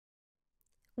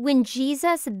When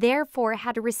Jesus therefore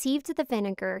had received the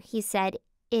vinegar, he said,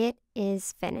 "It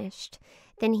is finished."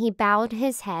 Then he bowed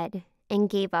his head and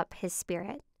gave up his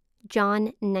spirit.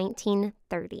 John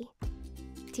 19:30.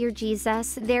 Dear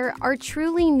Jesus, there are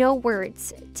truly no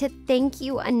words to thank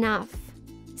you enough.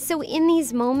 So in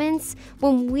these moments,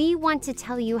 when we want to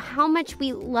tell you how much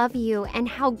we love you and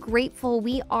how grateful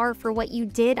we are for what you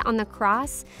did on the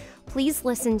cross, please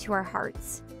listen to our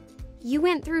hearts. You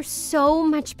went through so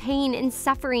much pain and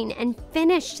suffering and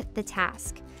finished the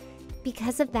task.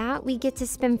 Because of that, we get to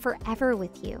spend forever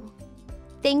with you.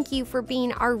 Thank you for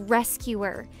being our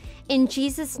rescuer. In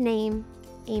Jesus' name,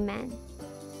 amen.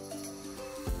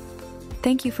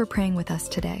 Thank you for praying with us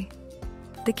today.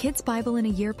 The Kids Bible in a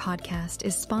Year podcast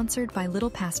is sponsored by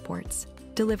Little Passports,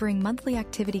 delivering monthly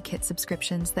activity kit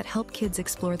subscriptions that help kids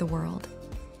explore the world,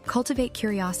 cultivate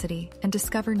curiosity, and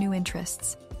discover new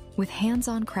interests, with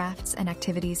hands-on crafts and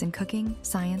activities in cooking,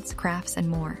 science, crafts, and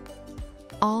more,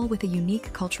 all with a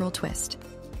unique cultural twist.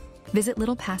 Visit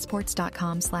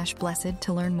littlepassports.com/blessed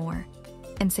to learn more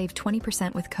and save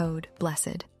 20% with code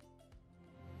BLESSED.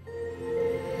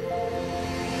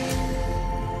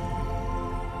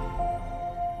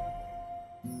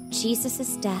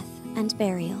 Jesus' death and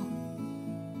burial.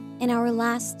 In our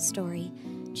last story,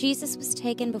 Jesus was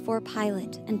taken before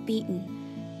Pilate and beaten.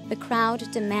 The crowd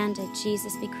demanded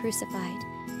Jesus be crucified,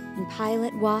 and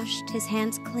Pilate washed his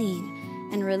hands clean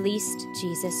and released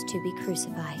Jesus to be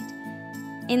crucified.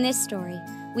 In this story,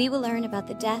 we will learn about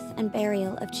the death and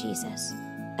burial of Jesus,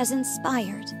 as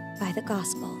inspired by the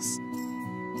Gospels.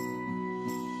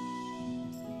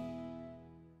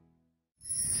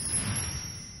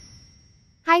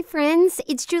 Hi friends,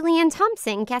 it's Julianne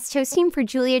Thompson, guest hosting for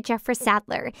Julia Jeffress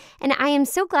Sadler, and I am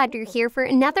so glad you're here for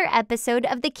another episode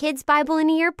of the Kids Bible in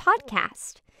a Year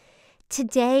podcast.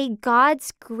 Today,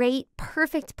 God's great,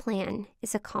 perfect plan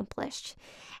is accomplished,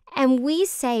 and we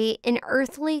say an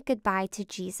earthly goodbye to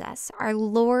Jesus, our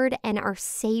Lord and our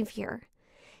Savior.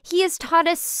 He has taught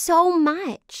us so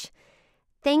much.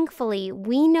 Thankfully,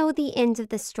 we know the end of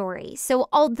the story, so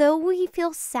although we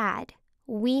feel sad,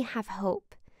 we have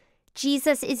hope.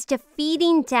 Jesus is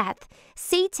defeating death,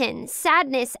 Satan,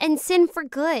 sadness, and sin for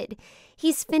good.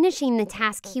 He's finishing the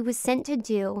task he was sent to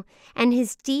do, and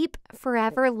his deep,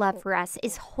 forever love for us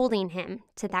is holding him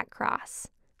to that cross.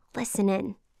 Listen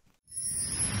in.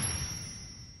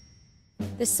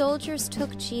 The soldiers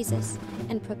took Jesus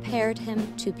and prepared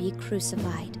him to be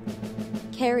crucified.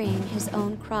 Carrying his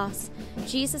own cross,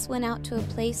 Jesus went out to a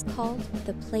place called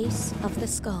the Place of the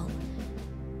Skull.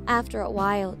 After a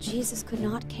while, Jesus could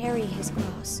not carry his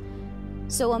cross.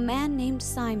 So a man named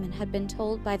Simon had been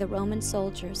told by the Roman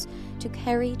soldiers to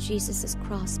carry Jesus'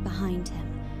 cross behind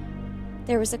him.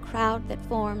 There was a crowd that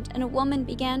formed, and a woman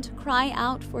began to cry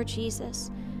out for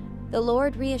Jesus. The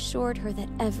Lord reassured her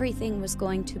that everything was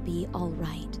going to be all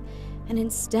right. And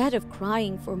instead of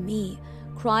crying for me,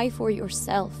 cry for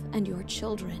yourself and your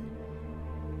children.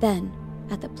 Then,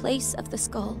 at the Place of the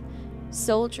Skull,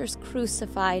 soldiers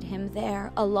crucified him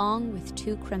there along with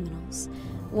two criminals,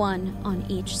 one on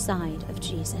each side of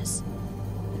Jesus.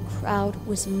 The crowd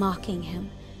was mocking him.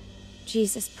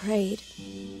 Jesus prayed,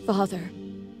 "Father,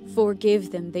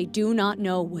 forgive them. They do not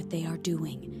know what they are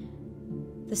doing."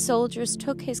 The soldiers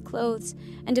took his clothes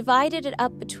and divided it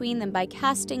up between them by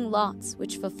casting lots,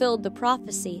 which fulfilled the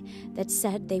prophecy that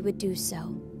said they would do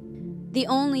so. The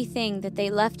only thing that they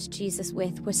left Jesus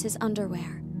with was his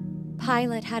underwear.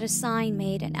 Pilate had a sign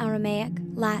made in Aramaic,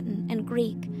 Latin, and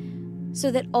Greek,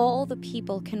 so that all the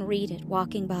people can read it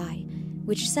walking by,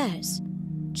 which says,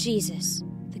 "Jesus,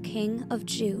 the King of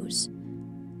Jews."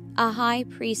 A high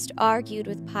priest argued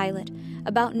with Pilate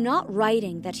about not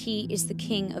writing that he is the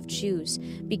King of Jews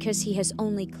because he has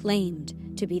only claimed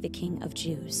to be the King of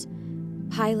Jews.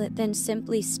 Pilate then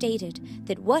simply stated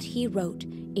that what he wrote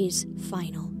is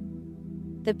final.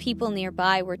 The people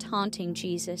nearby were taunting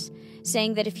Jesus,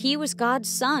 saying that if he was God's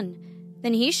son,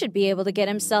 then he should be able to get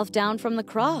himself down from the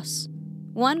cross.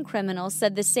 One criminal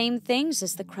said the same things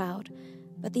as the crowd,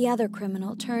 but the other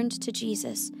criminal turned to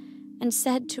Jesus and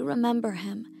said to remember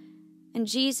him. And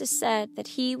Jesus said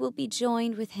that he will be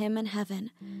joined with him in heaven.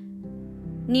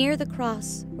 Near the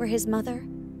cross were his mother,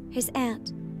 his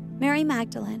aunt, Mary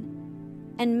Magdalene,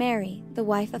 and Mary, the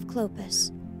wife of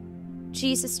Clopas.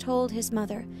 Jesus told his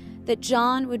mother that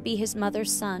John would be his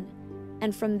mother's son,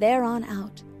 and from there on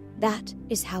out, that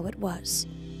is how it was.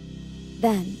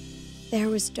 Then there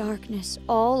was darkness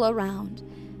all around,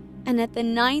 and at the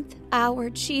 9th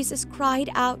hour Jesus cried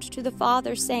out to the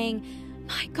Father, saying,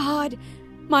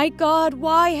 my God,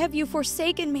 why have you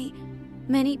forsaken me?"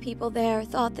 Many people there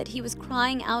thought that he was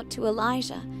crying out to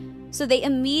Elijah, So they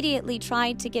immediately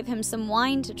tried to give him some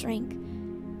wine to drink.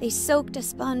 They soaked a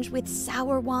sponge with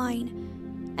sour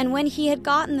wine. And when he had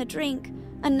gotten the drink,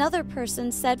 another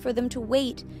person said for them to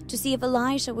wait to see if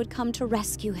Elijah would come to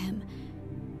rescue him.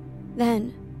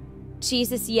 Then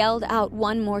Jesus yelled out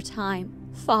one more time,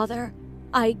 "Father,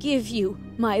 I give you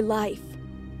my life.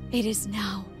 It is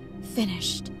now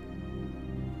finished."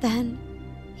 Then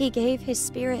he gave his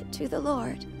spirit to the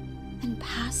Lord and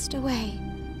passed away.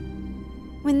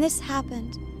 When this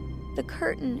happened, the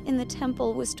curtain in the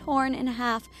temple was torn in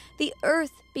half. The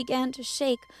earth began to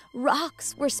shake.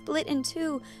 Rocks were split in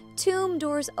two. Tomb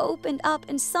doors opened up,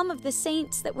 and some of the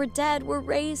saints that were dead were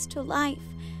raised to life.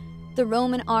 The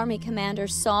Roman army commander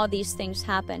saw these things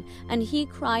happen, and he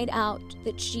cried out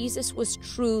that Jesus was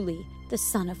truly the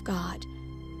Son of God.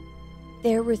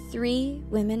 There were 3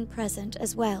 women present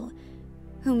as well,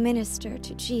 who ministered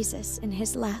to Jesus in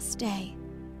his last day.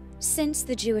 Since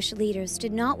the Jewish leaders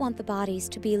did not want the bodies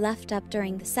to be left up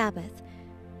during the Sabbath,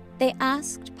 they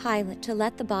asked Pilate to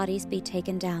let the bodies be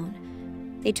taken down.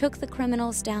 They took the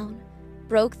criminals down,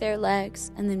 broke their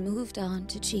legs, and then moved on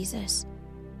to Jesus.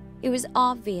 It was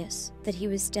obvious that he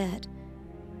was dead,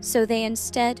 so they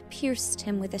instead pierced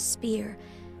him with a spear,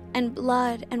 and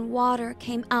blood and water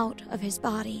came out of his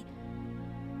body.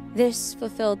 This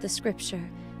fulfilled the scripture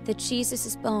that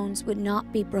Jesus' bones would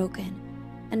not be broken,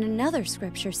 and another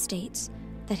scripture states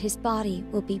that his body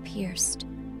will be pierced.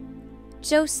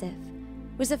 Joseph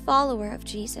was a follower of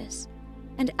Jesus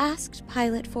and asked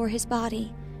Pilate for his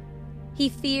body. He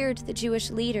feared the Jewish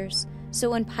leaders,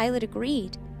 so when Pilate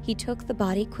agreed, he took the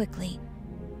body quickly.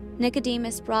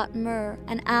 Nicodemus brought myrrh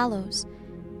and aloes,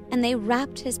 and they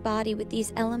wrapped his body with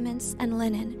these elements and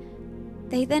linen.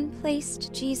 They then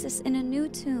placed Jesus in a new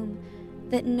tomb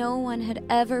that no one had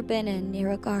ever been in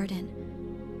near a garden.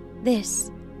 This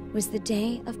was the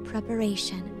day of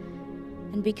preparation,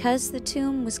 and because the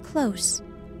tomb was close,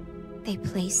 they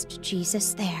placed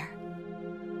Jesus there.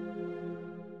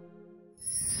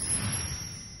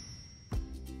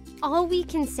 All we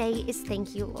can say is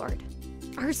thank you, Lord.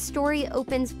 Our story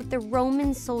opens with the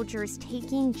Roman soldiers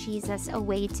taking Jesus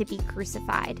away to be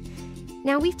crucified.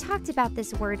 Now, we've talked about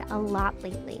this word a lot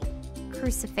lately,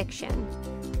 crucifixion.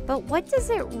 But what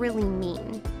does it really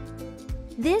mean?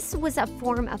 This was a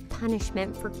form of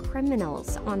punishment for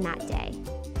criminals on that day.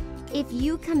 If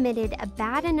you committed a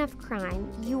bad enough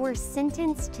crime, you were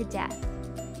sentenced to death.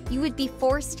 You would be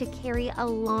forced to carry a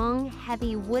long,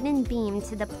 heavy wooden beam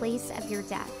to the place of your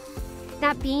death.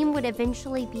 That beam would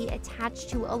eventually be attached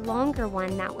to a longer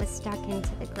one that was stuck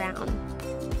into the ground.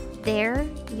 There,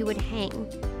 you would hang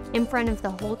in front of the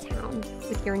whole town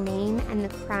with your name and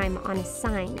the crime on a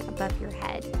sign above your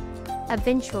head.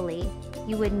 Eventually,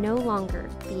 you would no longer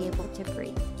be able to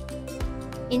breathe.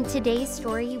 In today's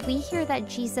story, we hear that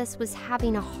Jesus was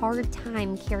having a hard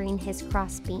time carrying his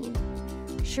cross beam.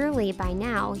 Surely by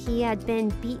now, he had been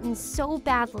beaten so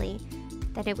badly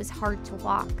that it was hard to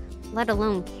walk, let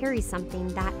alone carry something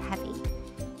that heavy.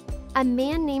 A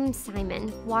man named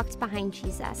Simon walked behind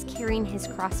Jesus, carrying his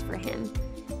cross for him.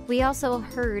 We also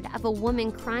heard of a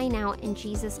woman crying out and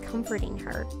Jesus comforting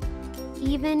her.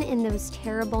 Even in those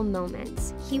terrible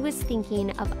moments, he was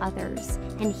thinking of others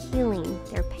and healing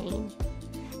their pain.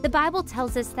 The Bible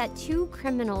tells us that 2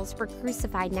 criminals were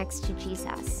crucified next to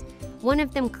Jesus. One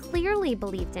of them clearly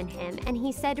believed in him, and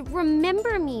he said,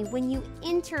 "Remember me when you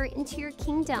enter into your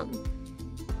kingdom."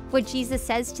 What Jesus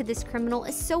says to this criminal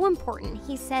is so important.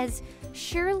 He says,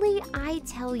 "Surely I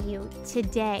tell you,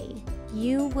 today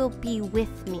you will be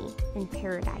with me in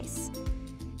paradise."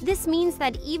 This means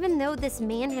that even though this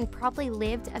man had probably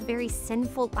lived a very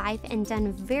sinful life and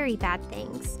done very bad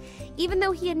things, even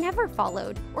though he had never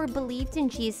followed or believed in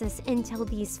Jesus until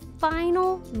these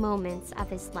final moments of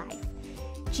his life,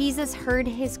 Jesus heard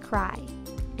his cry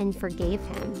and forgave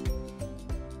him.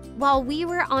 While we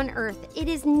were on earth, it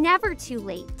is never too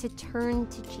late to turn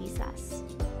to Jesus.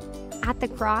 At the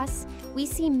cross, we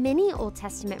see many Old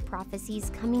Testament prophecies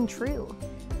coming true.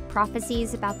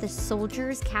 Prophecies about the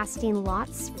soldiers casting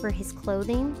lots for his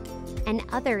clothing, and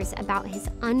others about his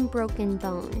unbroken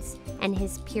bones and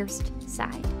his pierced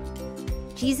side.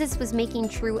 Jesus was making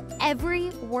true every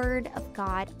word of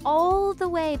God all the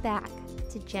way back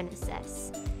to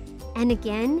Genesis. And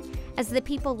again, as the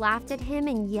people laughed at him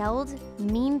and yelled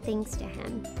mean things to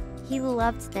him, he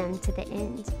loved them to the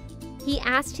end. He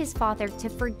asked his Father to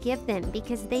forgive them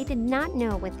because they did not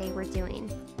know what they were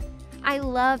doing. I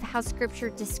love how Scripture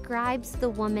describes the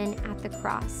woman at the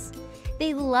cross.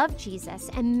 They loved Jesus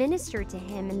and ministered to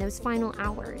him in those final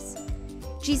hours.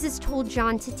 Jesus told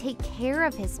John to take care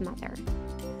of his mother.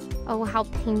 Oh, how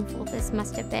painful this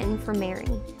must have been for Mary.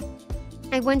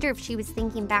 I wonder if she was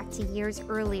thinking back to years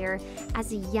earlier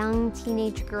as a young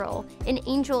teenage girl. An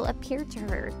angel appeared to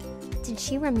her. Did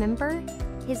she remember?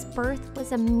 His birth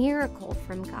was a miracle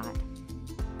from God.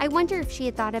 I wonder if she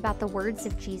had thought about the words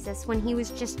of Jesus when he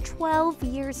was just 12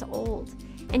 years old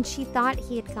and she thought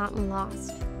he had gotten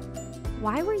lost.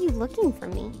 Why were you looking for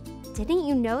me? Didn't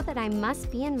you know that I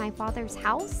must be in my Father's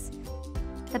house?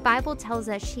 The Bible tells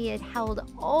us she had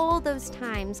held all those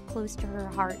times close to her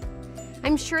heart.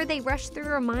 I'm sure they rushed through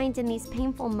her mind in these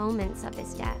painful moments of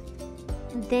his death.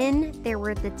 And then there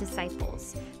were the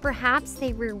disciples. Perhaps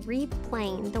they were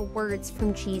replaying the words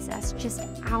from Jesus just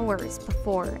hours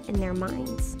before in their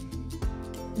minds.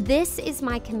 This is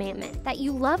my commandment, that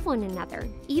you love one another,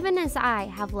 even as I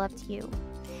have loved you.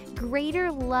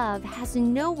 Greater love has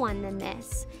no one than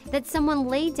this, that someone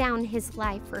lay down his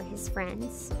life for his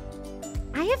friends.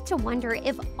 I have to wonder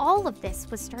if all of this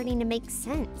was starting to make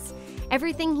sense.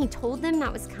 Everything he told them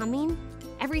that was coming,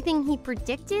 everything he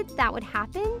predicted that would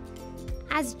happen.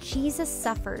 As Jesus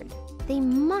suffered, they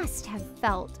must have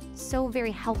felt so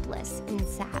very helpless and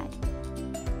sad.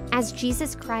 As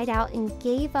Jesus cried out and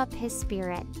gave up his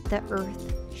spirit, the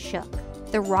earth shook.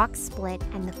 The rock split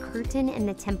and the curtain in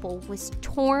the temple was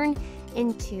torn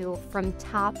in two from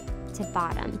top to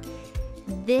bottom.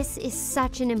 This is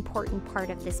such an important part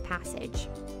of this passage.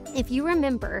 If you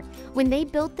remember, when they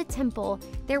built the temple,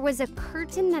 there was a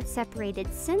curtain that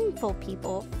separated sinful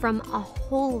people from a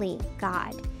holy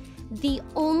God. The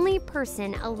only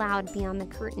person allowed beyond the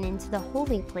curtain into the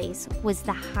holy place was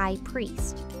the high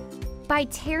priest. By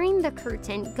tearing the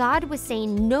curtain, God was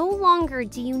saying, no longer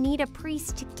do you need a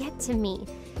priest to get to me.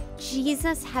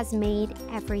 Jesus has made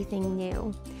everything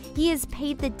new. He has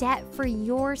paid the debt for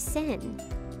your sin.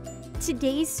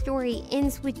 Today's story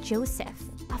ends with Joseph,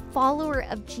 a follower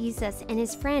of Jesus, and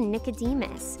his friend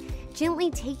Nicodemus,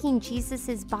 gently taking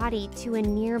Jesus' body to a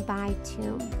nearby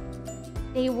tomb.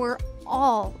 They were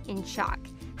all in shock.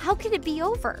 How could it be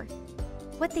over?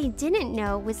 What they didn't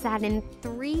know was that in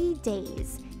 3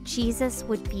 days, Jesus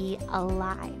would be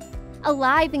alive.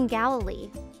 Alive in Galilee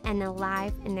and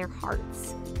alive in their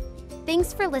hearts.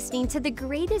 Thanks for listening to the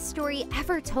greatest story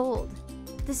ever told.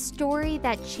 The story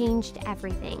that changed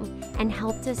everything and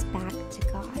helped us back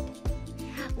to God.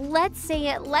 Let's say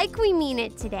it like we mean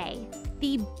it today.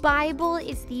 The Bible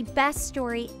is the best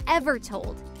story ever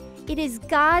told. It is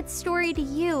God's story to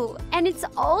you, and it's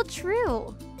all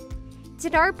true.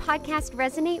 Did our podcast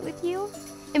resonate with you?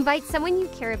 Invite someone you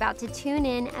care about to tune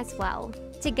in as well.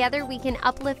 Together we can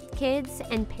uplift kids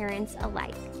and parents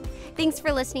alike. Thanks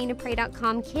for listening to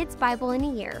pray.com Kids Bible in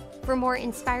a Year. For more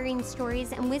inspiring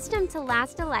stories and wisdom to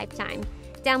last a lifetime,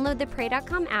 download the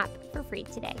pray.com app for free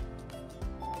today.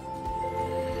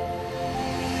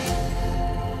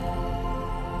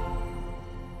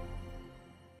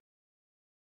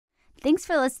 Thanks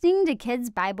for listening to Kids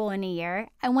Bible in a Year.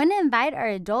 I want to invite our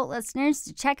adult listeners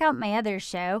to check out my other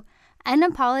show,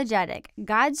 Unapologetic,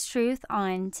 God's Truth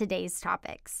on Today's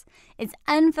Topics. It's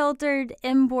unfiltered,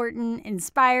 important,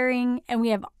 inspiring, and we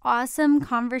have awesome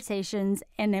conversations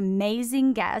and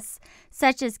amazing guests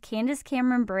such as Candace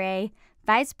Cameron Bray,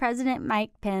 Vice President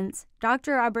Mike Pence,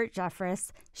 Dr. Robert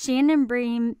Jeffress, Shannon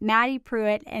Bream, Maddie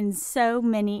Pruitt, and so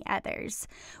many others.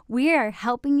 We are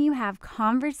helping you have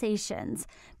conversations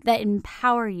that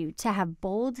empower you to have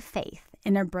bold faith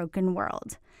in a broken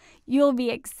world. You'll be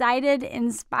excited,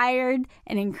 inspired,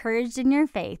 and encouraged in your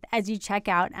faith as you check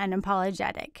out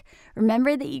Unapologetic.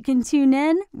 Remember that you can tune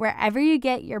in wherever you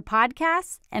get your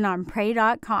podcasts and on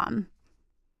pray.com.